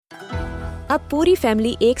अब पूरी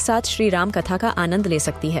फैमिली एक साथ श्री राम कथा का आनंद ले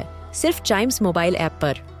सकती है, सिर्फ चाइम्स मोबाइल ऐप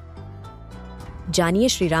पर। जानिए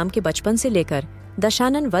श्री राम के बचपन से लेकर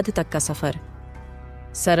दशानन वध तक का सफर।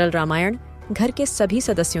 सरल रामायण घर के सभी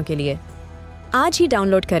सदस्यों के लिए। आज ही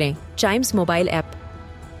डाउनलोड करें चाइम्स मोबाइल ऐप,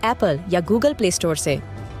 एप्पल या गूगल प्ले स्टोर से।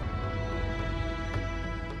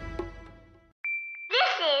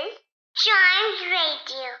 This is Chimes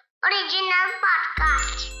Radio original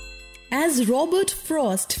podcast. As Robert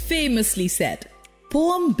Frost famously said,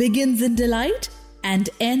 poem begins in delight and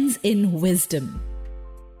ends in wisdom.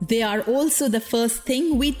 They are also the first thing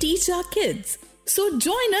we teach our kids. So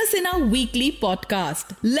join us in our weekly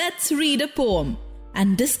podcast, Let's Read a Poem,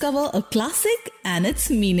 and discover a classic and its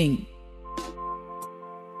meaning.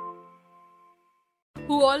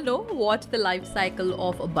 Who all know what the life cycle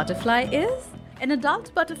of a butterfly is? An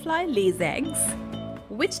adult butterfly lays eggs,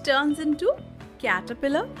 which turns into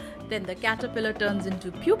caterpillar. Then the caterpillar turns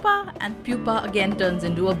into pupa, and pupa again turns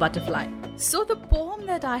into a butterfly. So the poem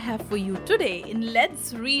that I have for you today in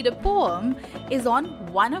Let's Read a Poem is on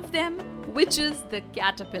one of them, which is the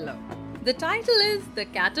caterpillar. The title is The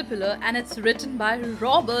Caterpillar and it's written by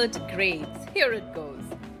Robert Graves. Here it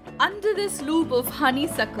goes. Under this loop of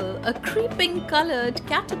honeysuckle, a creeping colored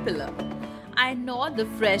caterpillar. I gnaw the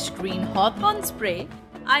fresh green hawthorn spray.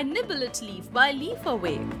 I nibble it leaf by leaf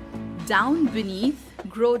away. Down beneath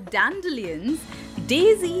grow dandelions,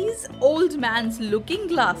 daisies, old man's looking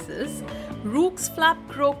glasses, rooks flap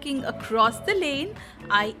croaking across the lane.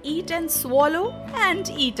 I eat and swallow and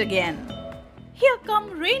eat again. Here come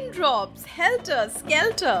raindrops, helter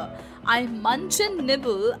skelter. I munch and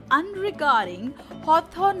nibble, unregarding.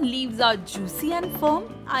 Hawthorn leaves are juicy and firm.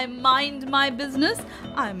 I mind my business,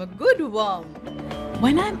 I'm a good worm.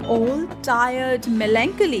 When I'm old, tired,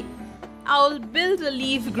 melancholy, I'll build a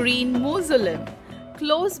leaf green mausoleum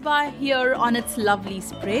close by here on its lovely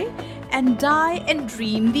spray and die and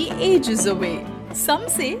dream the ages away. Some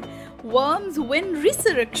say worms win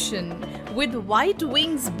resurrection with white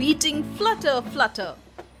wings beating flutter, flutter.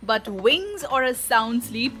 But wings or a sound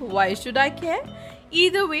sleep, why should I care?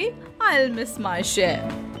 Either way, I'll miss my share.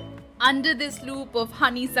 Under this loop of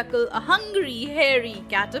honeysuckle, a hungry, hairy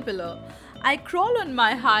caterpillar, I crawl on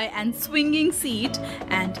my high and swinging seat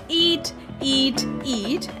and eat, eat,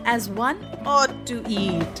 eat as one ought to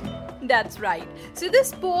eat. That's right. So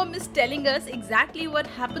this poem is telling us exactly what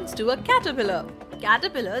happens to a caterpillar.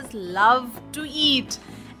 Caterpillars love to eat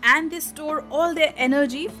and they store all their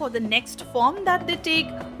energy for the next form that they take,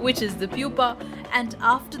 which is the pupa. And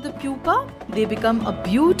after the pupa, they become a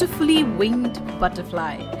beautifully winged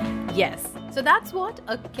butterfly. Yes, so that's what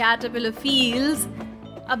a caterpillar feels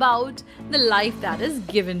about the life that is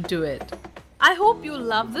given to it. I hope you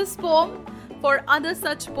love this poem. For other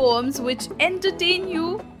such poems which entertain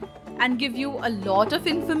you and give you a lot of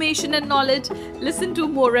information and knowledge, listen to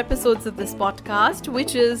more episodes of this podcast,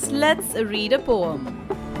 which is Let's Read a Poem.